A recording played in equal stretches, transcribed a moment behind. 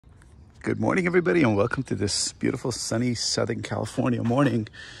Good morning, everybody, and welcome to this beautiful sunny Southern California morning.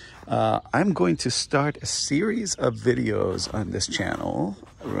 I'm going to start a series of videos on this channel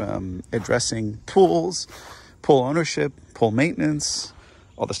addressing pools, pool ownership, pool maintenance,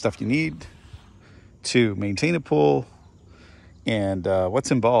 all the stuff you need to maintain a pool, and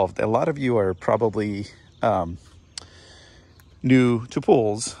what's involved. A lot of you are probably new to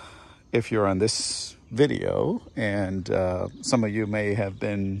pools if you're on this video, and some of you may have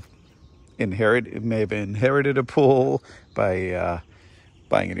inherited a pool by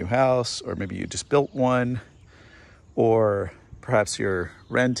buying a new house, or maybe you just built one, or perhaps you're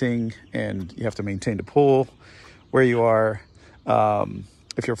renting and you have to maintain the pool where you are.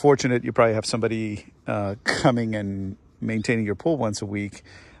 If you're fortunate, you probably have somebody coming and maintaining your pool once a week,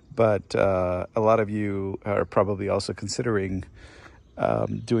 but a lot of you are probably also considering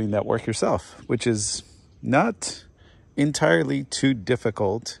doing that work yourself, which is not entirely too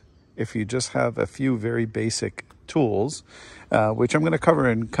difficult if you just have a few very basic tools, which I'm going to cover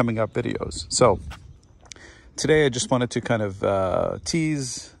in coming up videos. So today I just wanted to kind of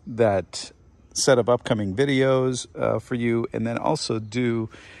tease that set of upcoming videos for you, and then also do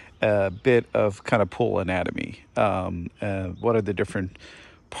a bit of kind of pool anatomy. What are the different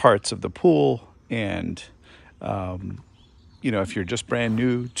parts of the pool? And, if you're just brand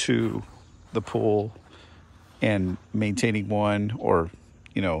new to the pool and maintaining one, or,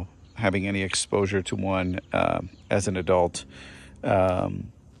 having any exposure to one as an adult,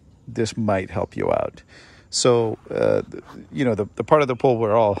 this might help you out. So, the part of the pool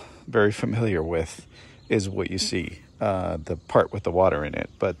we're all very familiar with is what you see, the part with the water in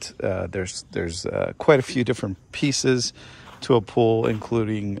it. But there's quite a few different pieces to a pool,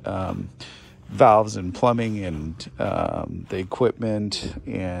 including valves and plumbing and the equipment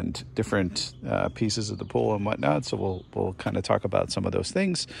and different pieces of the pool and whatnot. So we'll kind of talk about some of those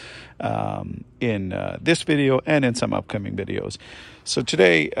things in this video and in some upcoming videos. So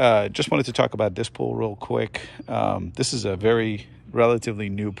today, just wanted to talk about this pool real quick. This is a very relatively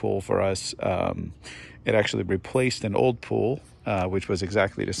new pool for us. It actually replaced an old pool, which was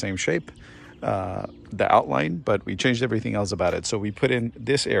exactly the same shape, the outline, but we changed everything else about it. So we put in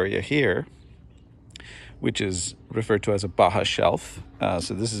this area here, which is referred to as a Baja shelf.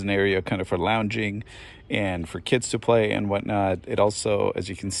 So this is an area kind of for lounging and for kids to play and whatnot. It also, as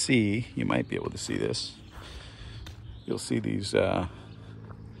you can see, you might be able to see this. You'll see these, that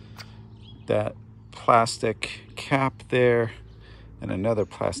plastic cap there and another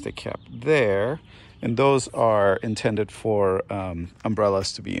plastic cap there. And those are intended for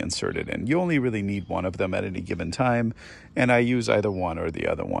umbrellas to be inserted in. You only really need one of them at any given time, and I use either one or the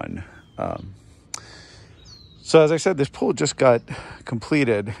other one. So as I said, this pool just got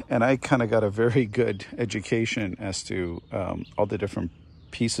completed, and I kind of got a very good education as to all the different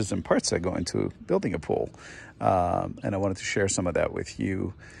pieces and parts that go into building a pool. And I wanted to share some of that with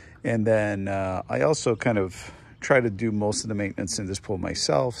you. And then I also kind of try to do most of the maintenance in this pool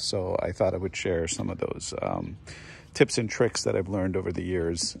myself, so I thought I would share some of those tips and tricks that I've learned over the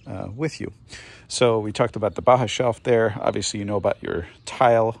years with you. So we talked about the Baja shelf there. Obviously, you know about your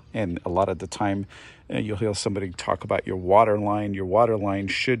tile, and a lot of the time you'll hear somebody talk about your water line. Your water line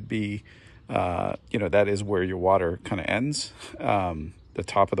should be, that is where your water kind of ends, the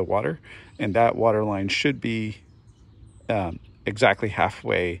top of the water. And that water line should be exactly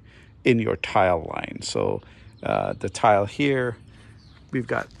halfway in your tile line. So the tile here, we've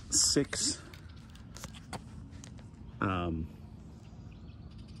got six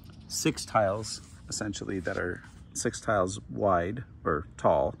tiles, essentially, that are 6 tiles wide or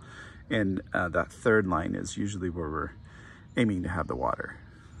tall. And that third line is usually where we're aiming to have the water.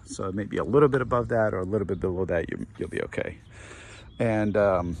 So maybe a little bit above that or a little bit below that, you'll be okay. And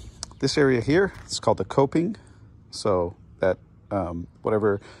this area here, it's called the coping. So that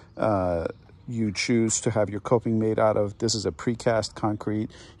whatever you choose to have your coping made out of, this is a precast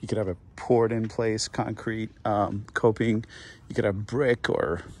concrete. You could have a poured in place concrete coping. You could have brick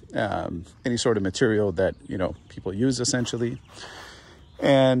or any sort of material that people use, essentially.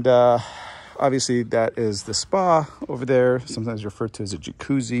 And obviously that is the spa over there, sometimes referred to as a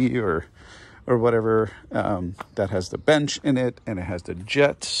jacuzzi or whatever, that has the bench in it, and it has the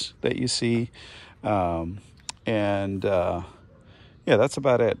jets that you see. Yeah, that's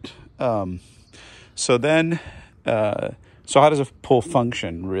about it. So then, so how does a pool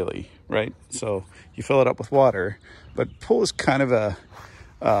function really, right? So you fill it up with water, but pool is kind of a,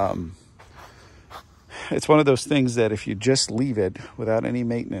 it's one of those things that if you just leave it without any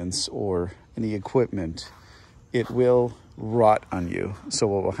maintenance or any equipment, it will rot on you. So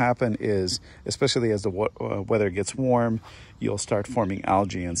what will happen is, especially as the weather gets warm, you'll start forming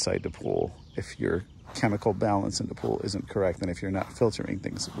algae inside the pool if your chemical balance in the pool isn't correct and if you're not filtering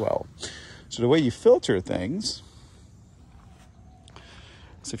things well. So the way you filter things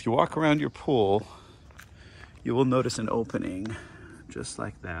is if you walk around your pool, you will notice an opening just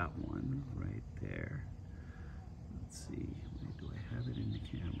like that one right there. Let's see, do I have it in the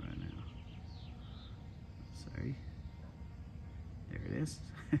camera now? Sorry. There it is.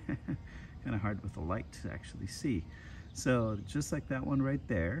 Kind of hard with the light to actually see. So just like that one right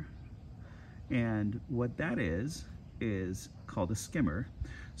there. And what that is called a skimmer.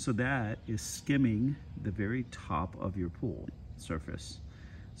 So that is skimming the very top of your pool surface.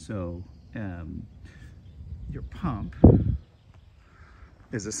 So your pump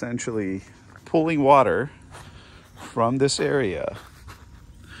is essentially pulling water from this area.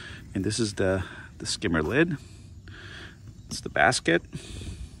 And this is the skimmer lid. It's the basket.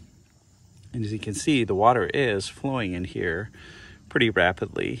 And as you can see, the water is flowing in here pretty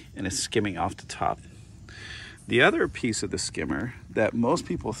rapidly and it's skimming off the top. The other piece of the skimmer that most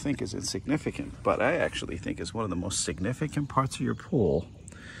people think is insignificant, but I actually think is one of the most significant parts of your pool,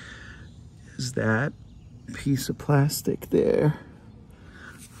 is that piece of plastic there.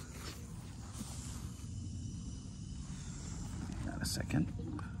 Hang on a second.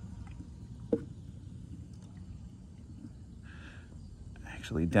 I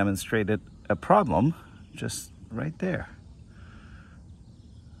actually demonstrated a problem just right there.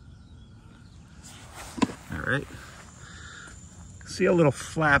 All right. See a little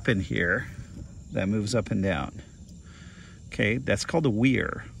flap in here that moves up and down. Okay, that's called a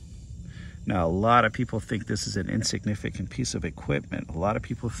weir. Now, a lot of people think this is an insignificant piece of equipment. A lot of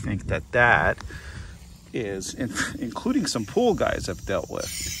people think that that is, including some pool guys I've dealt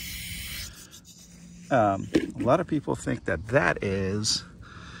with, a lot of people think that that is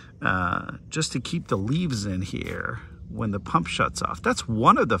just to keep the leaves in here when the pump shuts off. That's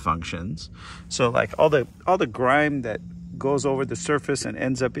one of the functions. So like all the grime that goes over the surface and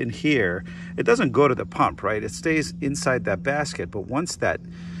ends up in here, it doesn't go to the pump, right? It stays inside that basket. But once that,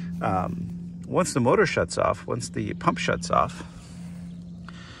 once the motor shuts off, once the pump shuts off,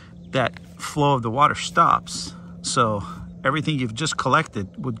 that flow of the water stops. So everything you've just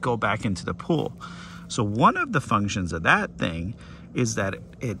collected would go back into the pool. So one of the functions of that thing is that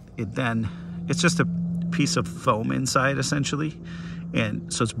it's just a piece of foam inside essentially,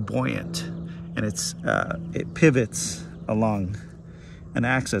 and so it's buoyant, and it pivots along an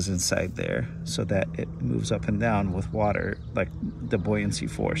axis inside there so that it moves up and down with water, like the buoyancy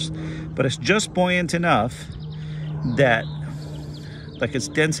force. But it's just buoyant enough that, like, its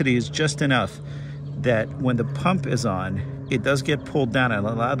density is just enough that when the pump is on, it does get pulled down and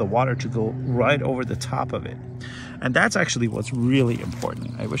allow the water to go right over the top of it. And that's actually what's really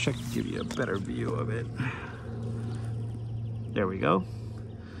important. I wish I could give you a better view of it. There we go.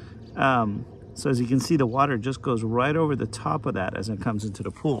 So as you can see, the water just goes right over the top of that as it comes into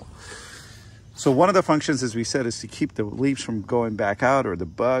the pool. So one of the functions, as we said, is to keep the leaves from going back out, or the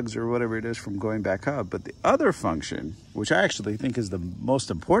bugs or whatever it is from going back out. But the other function, which I actually think is the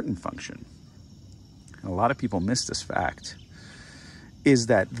most important function, and a lot of people miss this fact, is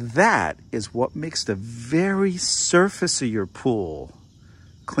that that is what makes the very surface of your pool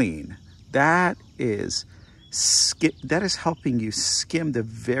clean. That is helping you skim the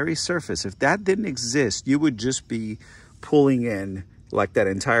very surface. If that didn't exist, you would just be pulling in like that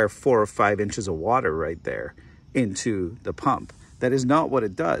entire 4 or 5 inches of water right there into the pump. That is not what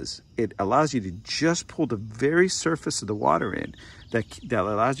it does. It allows you to just pull the very surface of the water in. That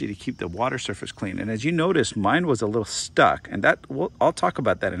allows you to keep the water surface clean. And as you notice, mine was a little stuck, and I'll talk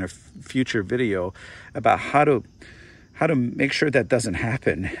about that in a future video about how to make sure that doesn't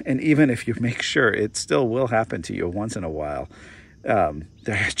happen. And even if you make sure, it still will happen to you once in a while.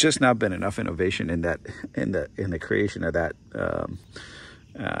 There has just not been enough innovation in the creation of that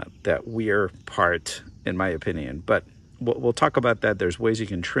that weir part, in my opinion. But we'll talk about that. There's ways you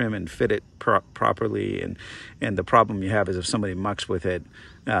can trim and fit it properly, and the problem you have is if somebody mucks with it,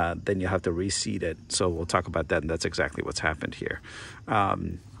 then you'll have to reseed it. So we'll talk about that, and that's exactly what's happened here.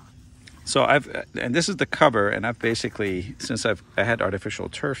 So and this is the cover, and I've basically, since I had artificial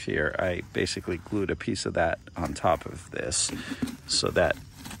turf here, I basically glued a piece of that on top of this so that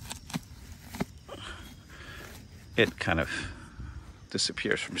it kind of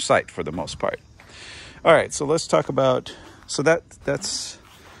disappears from sight for the most part. All right, so let's talk about, so that's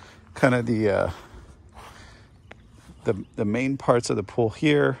kind of the main parts of the pool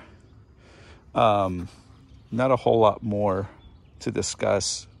here. Not a whole lot more to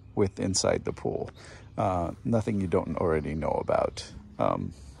discuss with inside the pool. Nothing you don't already know about.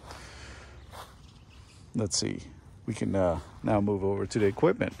 Let's see. We can now move over to the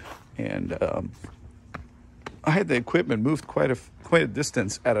equipment. And I had the equipment moved quite a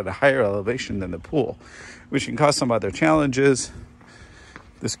distance at a higher elevation than the pool, which can cause some other challenges.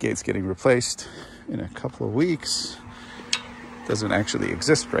 This gate's getting replaced in a couple of weeks. Doesn't actually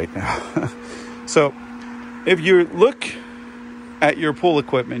exist right now. So if you look at your pool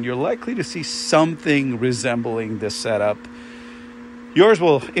equipment, you're likely to see something resembling this setup. Yours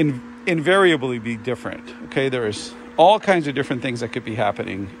will invariably be different. Okay, there's all kinds of different things that could be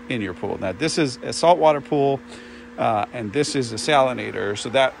happening in your pool. Now, this is a saltwater pool, and this is a salinator. So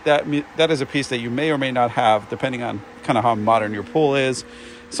that is a piece that you may or may not have, depending on kind of how modern your pool is.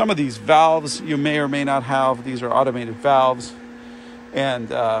 Some of these valves you may or may not have. These are automated valves. And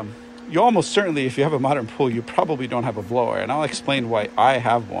you almost certainly, if you have a modern pool, you probably don't have a blower. And I'll explain why I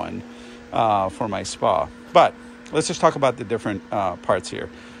have one for my spa. But let's just talk about the different parts here.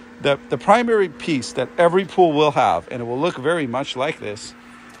 The primary piece that every pool will have, and it will look very much like this,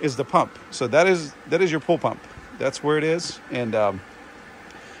 is the pump. So that is your pool pump. That's where it is. And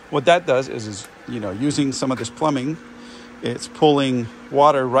what that does is using some of this plumbing, it's pulling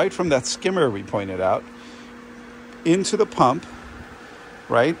water right from that skimmer we pointed out into the pump,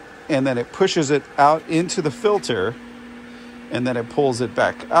 right? And then it pushes it out into the filter, and then it pulls it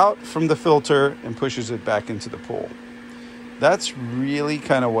back out from the filter and pushes it back into the pool. That's really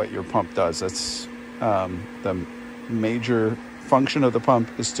kind of what your pump does. That's the major function of the pump,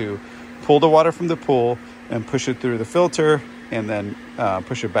 is to pull the water from the pool and push it through the filter, and then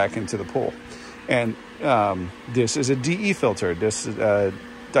push it back into the pool. And this is a DE filter. This is a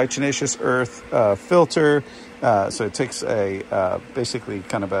diatomaceous earth filter. So it takes basically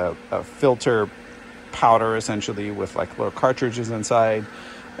kind of a filter powder, essentially, with like little cartridges inside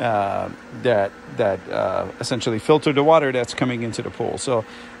that essentially filter the water that's coming into the pool. So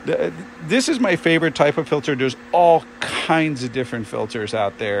this is my favorite type of filter. There's all kinds of different filters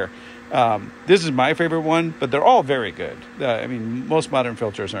out there. This is my favorite one, but they're all very good. I mean, most modern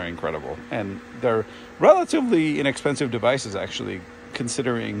filters are incredible, and they're relatively inexpensive devices, actually,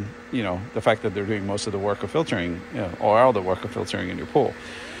 considering the fact that they're doing most of the work of filtering, or all the work of filtering in your pool.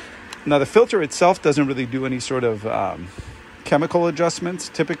 Now, the filter itself doesn't really do any sort of chemical adjustments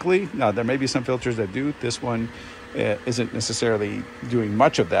typically. Now, there may be some filters that do. This one isn't necessarily doing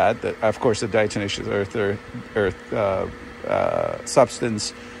much of that. Of course, the diatomaceous earth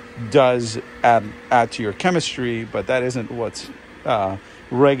substance does add to your chemistry, but that isn't what's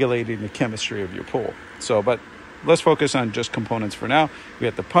regulating the chemistry of your pool. But let's focus on just components for now. We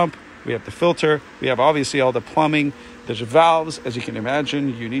have the pump, we have the filter, we have obviously all the plumbing. There's valves. As you can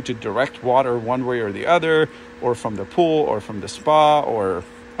imagine, you need to direct water one way or the other, or from the pool, or from the spa, or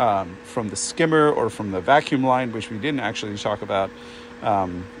from the skimmer, or from the vacuum line, which we didn't actually talk about.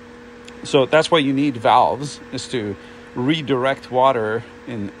 So that's why you need valves, is to redirect water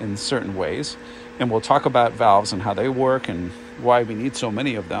in certain ways. And we'll talk about valves and how they work and why we need so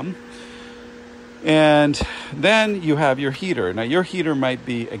many of them. And then you have your heater. Now, your heater might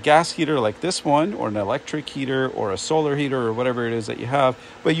be a gas heater like this one, or an electric heater, or a solar heater, or whatever it is that you have.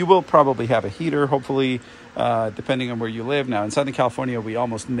 But you will probably have a heater, hopefully, depending on where you live. Now, in Southern California, we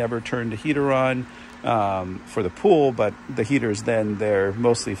almost never turn the heater on for the pool, but the heater's then there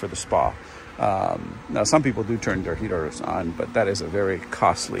mostly for the spa. Now, some people do turn their heaters on, but that is a very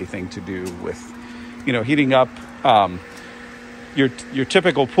costly thing to do with, heating up. Your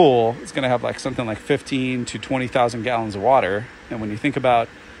typical pool is going to have like something like 15 to 20,000 gallons of water. And when you think about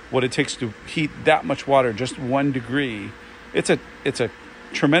what it takes to heat that much water, just 1 degree, it's a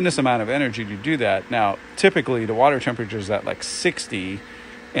tremendous amount of energy to do that. Now, typically the water temperature is at like 60.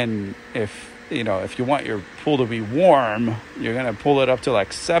 And if you want your pool to be warm, you're going to pull it up to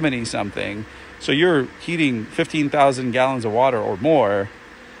like 70 something. So you're heating 15,000 gallons of water or more,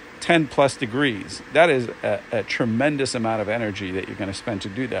 10 plus degrees. That is a tremendous amount of energy that you're going to spend to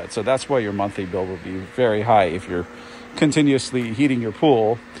do that. So that's why your monthly bill will be very high if you're continuously heating your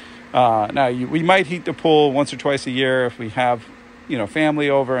pool. Now, we might heat the pool once or twice a year if we have, family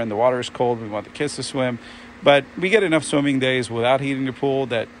over and the water is cold, we want the kids to swim. But we get enough swimming days without heating the pool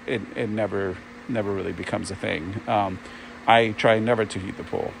that it never really becomes a thing. I try never to heat the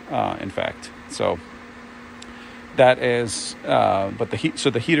pool, in fact. So that is, but the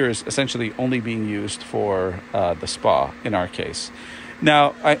heater is essentially only being used for the spa in our case.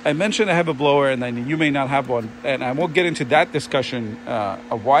 Now, I mentioned I have a blower, and then you may not have one, and I won't get into that discussion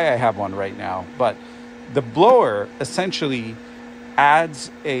of why I have one right now. But the blower essentially adds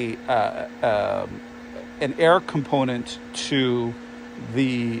an air component to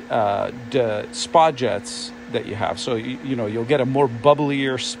the spa jets that you have. So, you know, you'll get a more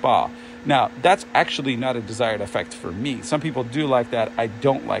bubblier spa. Now, that's actually not a desired effect for me. Some people do like that. I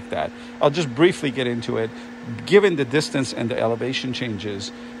don't like that. I'll just briefly get into it. Given the distance and the elevation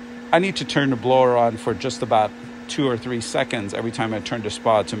changes, I need to turn the blower on for just about 2 or 3 seconds every time I turn the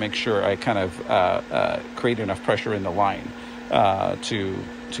spa to make sure I kind of create enough pressure in the line to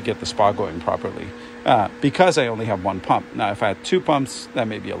get the spa going properly. Because I only have one pump. Now, if I had 2 pumps, that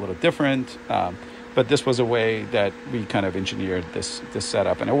may be a little different. But this was a way that we kind of engineered this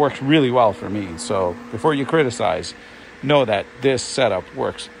setup, and it worked really well for me. So before you criticize, know that this setup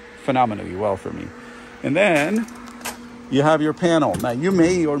works phenomenally well for me. And then you have your panel. Now, you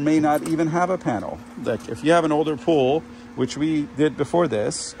may or may not even have a panel. Like if you have an older pool, which we did before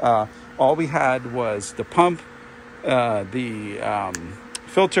this, all we had was the pump, the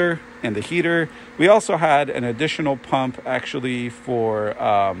filter, and the heater. We also had an additional pump actually for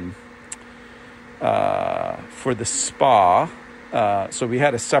the spa. So we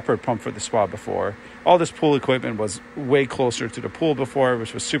had a separate pump for the spa before. All this pool equipment was way closer to the pool before,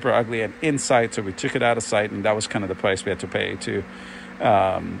 which was super ugly and inside. So we took it out of sight, and that was kind of the price we had to pay to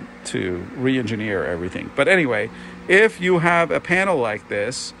re-engineer everything. But anyway, if you have a panel like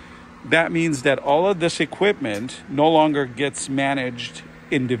this, that means that all of this equipment no longer gets managed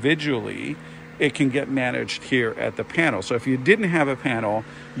individually. It can get managed here at the panel. So if you didn't have a panel,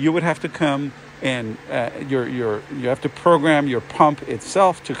 you would have to come and you have to program your pump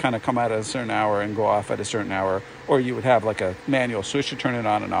itself to kind of come out at a certain hour and go off at a certain hour, or you would have like a manual switch to turn it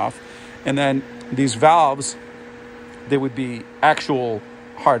on and off. And then these valves, they would be actual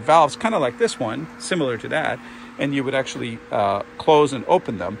hard valves, kind of like this one, similar to that, and you would actually close and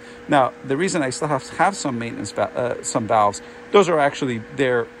open them. Now, the reason I still have some maintenance some valves, those are actually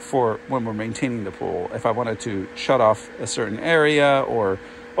there for when we're maintaining the pool. If I wanted to shut off a certain area or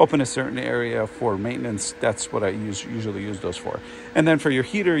open a certain area for maintenance, that's what I usually use those for. And then for your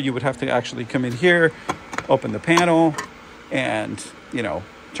heater, you would have to actually come in here, open the panel, and, you know,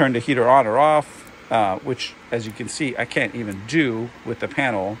 turn the heater on or off, which, as you can see, I can't even do with the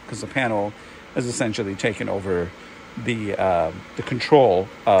panel because the panel has essentially taken over the control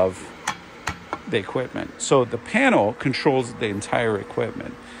of the equipment. So the panel controls the entire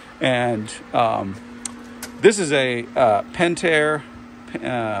equipment. And this is a Pentair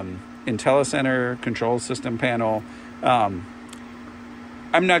IntelliCenter control system panel. I'm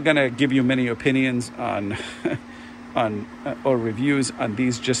not going to give you many opinions on or reviews on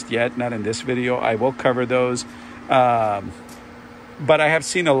these just yet, not in this video. I will cover those. But I have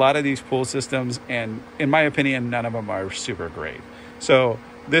seen a lot of these pool systems, and in my opinion, none of them are super great. So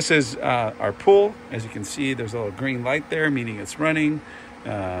this is our pool. As you can see, there's a little green light there, meaning it's running.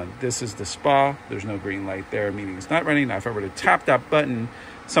 This is the spa. There's no green light there, meaning it's not running. Now, if I were to tap that button,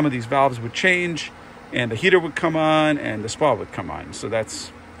 some of these valves would change, and the heater would come on, and the spa would come on. So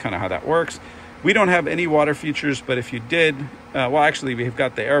that's kind of how that works. We don't have any water features, but if you did, well, actually, we've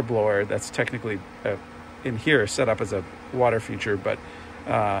got the air blower that's technically in here set up as a water feature, but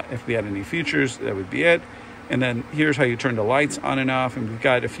if we had any features, that would be it. And then here's how you turn the lights on and off, and we've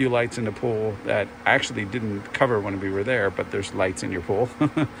got a few lights in the pool that actually didn't cover when we were there, but there's lights in your pool.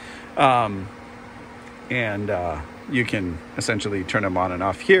 You can essentially turn them on and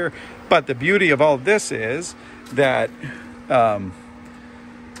off here. But the beauty of all of this is that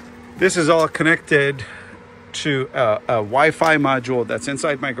this is all connected to a Wi-Fi module that's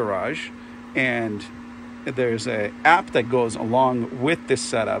inside my garage, and there's an app that goes along with this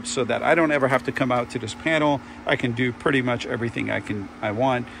setup so that I don't ever have to come out to this panel. I can do pretty much everything I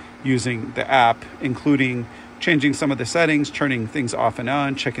want using the app, including changing some of the settings, turning things off and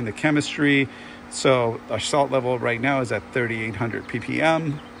on, checking the chemistry. So our salt level right now is at 3,800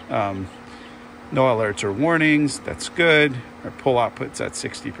 ppm. No alerts or warnings. That's good. Our pull output's at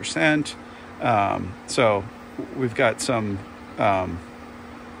 60%. So we've got some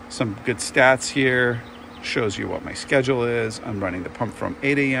good stats here. Shows you what my schedule is. I'm running the pump from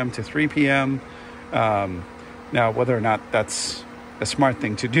 8 a.m. to 3 p.m. Now, whether or not that's a smart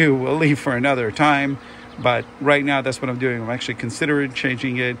thing to do, we'll leave for another time. But right now, that's what I'm doing. I'm actually considering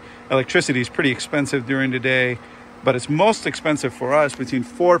changing it. Electricity is pretty expensive during the day, but it's most expensive for us between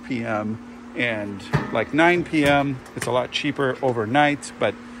 4 p.m. and like 9 p.m. It's a lot cheaper overnight,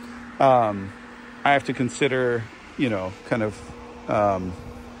 but I have to consider, you know, kind of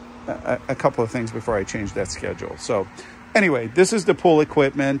a couple of things before I change that schedule. So anyway, this is the pool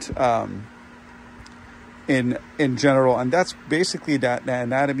equipment in general, and that's basically the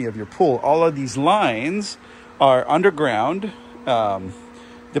anatomy of your pool. All of these lines are underground.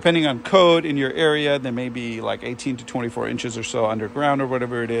 depending on code in your area, there may be like 18 to 24 inches or so underground or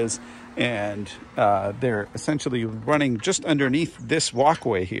whatever it is. And they're essentially running just underneath this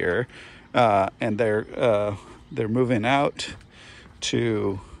walkway here. And they're moving out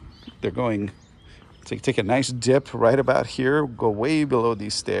to, they're going to take a nice dip right about here, go way below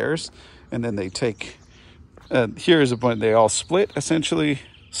these stairs. And then they take, here's a point, they all split essentially.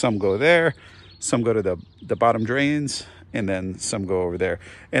 Some go there, some go to the bottom drains, and then some go over there.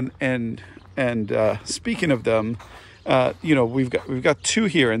 And speaking of them, you know, we've got two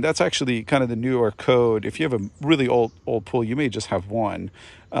here, and that's actually kind of the newer code. If you have a really old pool, you may just have one.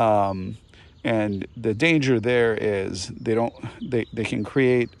 And the danger there is they can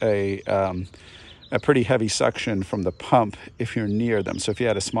create a pretty heavy suction from the pump if you're near them. So if you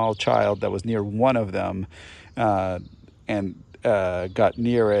had a small child that was near one of them and got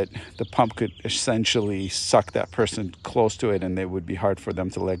near it, the pump could essentially suck that person close to it, and it would be hard for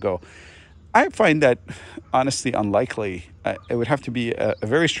them to let go. I find that honestly unlikely. It would have to be a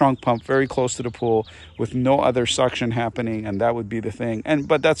very strong pump very close to the pool with no other suction happening, and that would be the thing.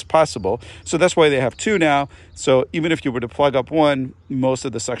 But that's possible. So that's why they have two now. So even if you were to plug up one, most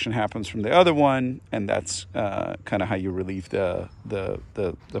of the suction happens from the other one, and that's kind of how you relieve the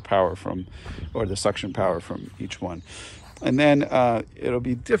power from, or the suction power from each one. And then it'll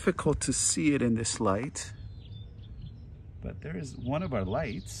be difficult to see it in this light, but there is one of our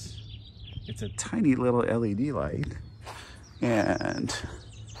lights. It's a tiny little LED light, and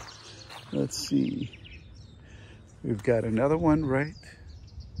let's see, we've got another one right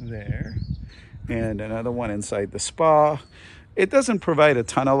there and another one inside the spa. It doesn't provide a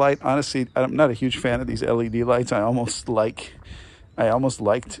ton of light. Honestly, I'm not a huge fan of these LED lights. I almost liked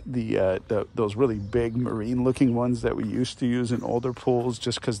those really big marine looking ones that we used to use in older pools,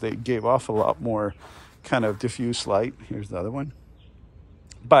 just because they gave off a lot more kind of diffuse light. Here's the other one.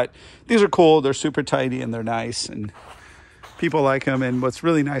 But these are cool. They're super tidy and they're nice, and people like them. And what's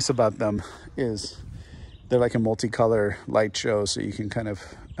really nice about them is they're like a multicolor light show, so you can kind of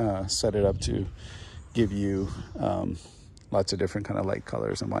set it up to give you lots of different kind of light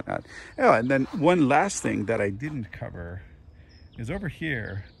colors and whatnot. Oh, and then one last thing that I didn't cover is over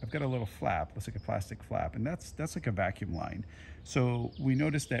here. I've got a little flap, looks like a plastic flap, and that's like a vacuum line. So we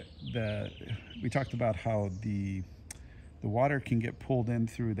noticed that we talked about how the water can get pulled in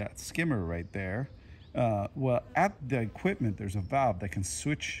through that skimmer right there. Well, at the equipment, there's a valve that can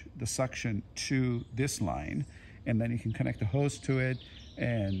switch the suction to this line, and then you can connect a hose to it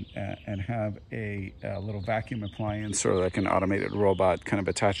and have a little vacuum appliance or like an automated robot kind of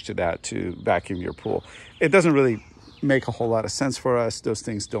attached to that to vacuum your pool. It doesn't really make a whole lot of sense for us. Those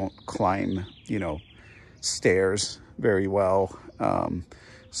things don't climb, you know, stairs very well.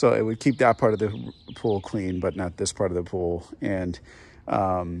 So it would keep that part of the pool clean, but not this part of the pool. And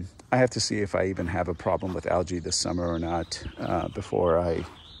I have to see if I even have a problem with algae this summer or not before I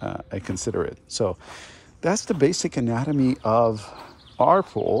consider it. So that's the basic anatomy of our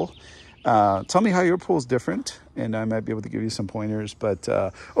pool. Tell me how your pool is different, and I might be able to give you some pointers. But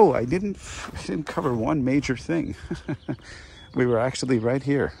oh, I didn't cover one major thing. We were actually right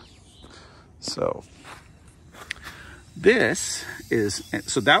here. So this is,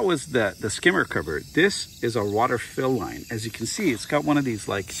 so that was the skimmer cover. This is our water fill line. As you can see, it's got one of these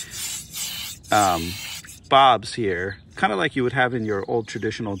like bobs here, kind of like you would have in your old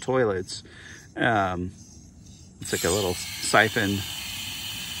traditional toilets. It's like a little siphon.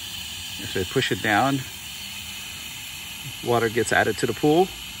 If I push it down, water gets added to the pool.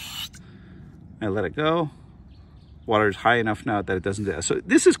 I let it go. Water is high enough now that it doesn't do that. So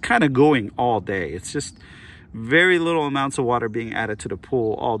this is kind of going all day. It's just very little amounts of water being added to the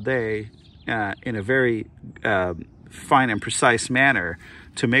pool all day in a very fine and precise manner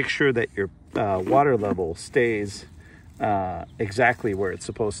to make sure that your water level stays exactly where it's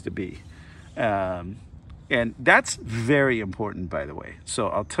supposed to be. And that's very important, by the way. So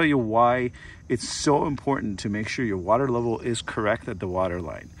I'll tell you why it's so important to make sure your water level is correct at the water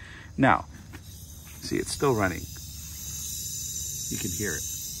line. Now, see, it's still running. You can hear it.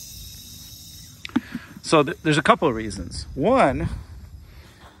 So there's a couple of reasons. One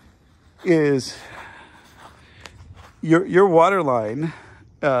is your water line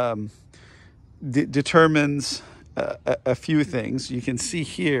determines a few things. You can see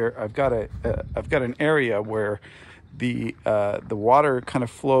here, I've got an area where the water kind of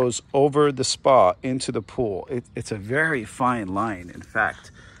flows over the spa into the pool. It's a very fine line. In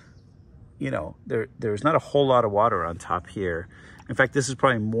fact, you know, there's not a whole lot of water on top here. In fact, this is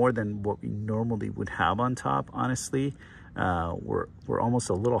probably more than what we normally would have on top, honestly. We're almost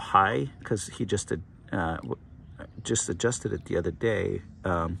a little high because he just just adjusted it the other day,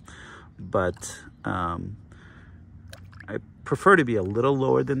 but I prefer to be a little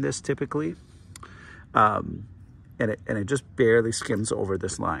lower than this typically, and it just barely skims over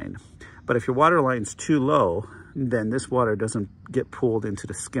this line. But if your water line's too low, then this water doesn't get pulled into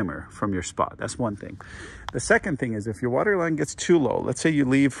the skimmer from your spot. That's one thing. The second thing is if your water line gets too low, let's say you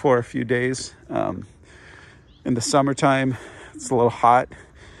leave for a few days in the summertime, it's a little hot,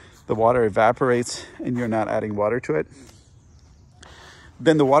 the water evaporates and you're not adding water to it,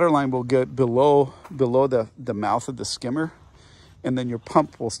 then the water line will get below the mouth of the skimmer, and then your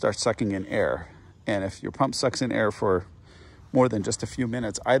pump will start sucking in air. And if your pump sucks in air for more than just a few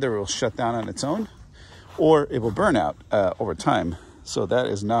minutes, either it will shut down on its own or it will burn out over time. So that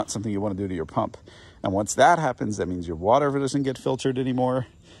is not something you want to do to your pump. And once that happens, that means your water doesn't get filtered anymore.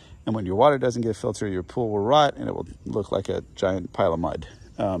 And when your water doesn't get filtered, your pool will rot and it will look like a giant pile of mud.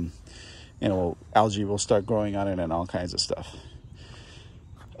 And algae will start growing on it and all kinds of stuff.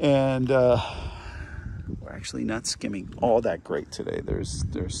 And we're actually not skimming all that great today. There's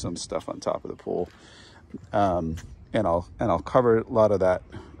some stuff on top of the pool. And I'll cover a lot of that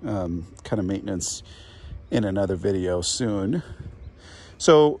kind of maintenance in another video soon.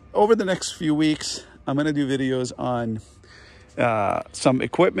 So over the next few weeks, I'm going to do videos on some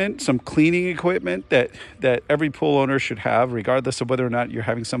equipment, some cleaning equipment that every pool owner should have, regardless of whether or not you're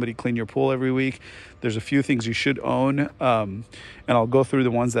having somebody clean your pool every week. There's a few things you should own, and I'll go through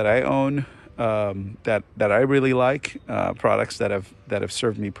the ones that I own, that I really like, products that have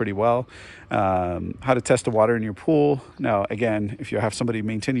served me pretty well. How to test the water in your pool. Now, again, if you have somebody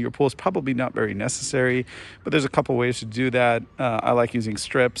maintaining your pool, it's probably not very necessary, but there's a couple ways to do that. I like using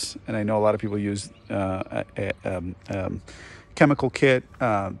strips, and I know a lot of people use chemical kit.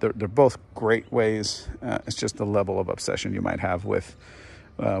 They're both great ways. It's just the level of obsession you might have with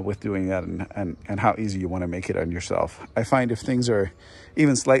doing that, and how easy you want to make it on yourself. I find if things are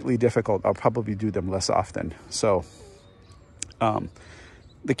even slightly difficult, I'll probably do them less often. So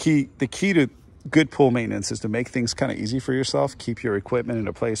the key to good pool maintenance is to make things kind of easy for yourself. Keep your equipment in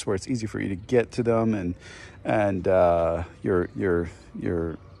a place where it's easy for you to get to them, and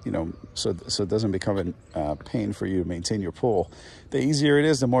so it doesn't become a pain for you to maintain your pool. The easier it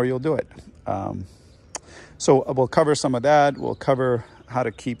is, the more you'll do it. So we'll cover some of that. We'll cover how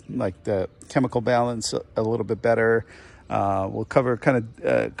to keep like the chemical balance a little bit better. We'll cover kind of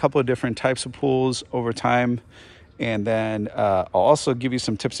a couple of different types of pools over time. And then I'll also give you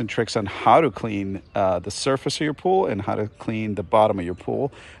some tips and tricks on how to clean the surface of your pool and how to clean the bottom of your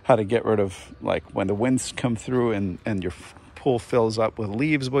pool, how to get rid of, like, when the winds come through and your pool fills up with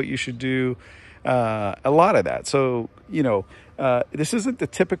leaves, what you should do, a lot of that. So, this isn't the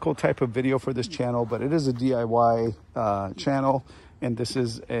typical type of video for this channel, but it is a DIY channel, and this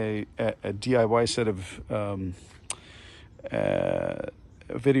is a DIY set of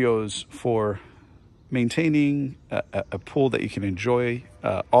videos for maintaining a pool that you can enjoy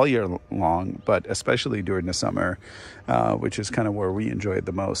all year long, but especially during the summer, which is kind of where we enjoy it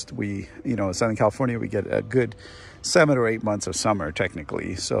the most. We, in Southern California, we get a good 7 or 8 months of summer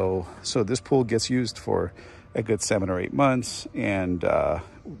technically. So this pool gets used for a good 7 or 8 months, and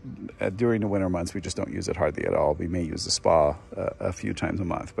during the winter months, we just don't use it hardly at all. We may use the spa a few times a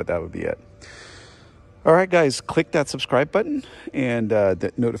month, but that would be it. All right, guys, click that subscribe button and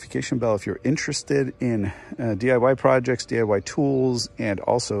the notification bell if you're interested in DIY projects, DIY tools, and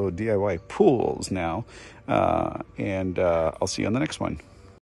also DIY pools now. And I'll see you on the next one.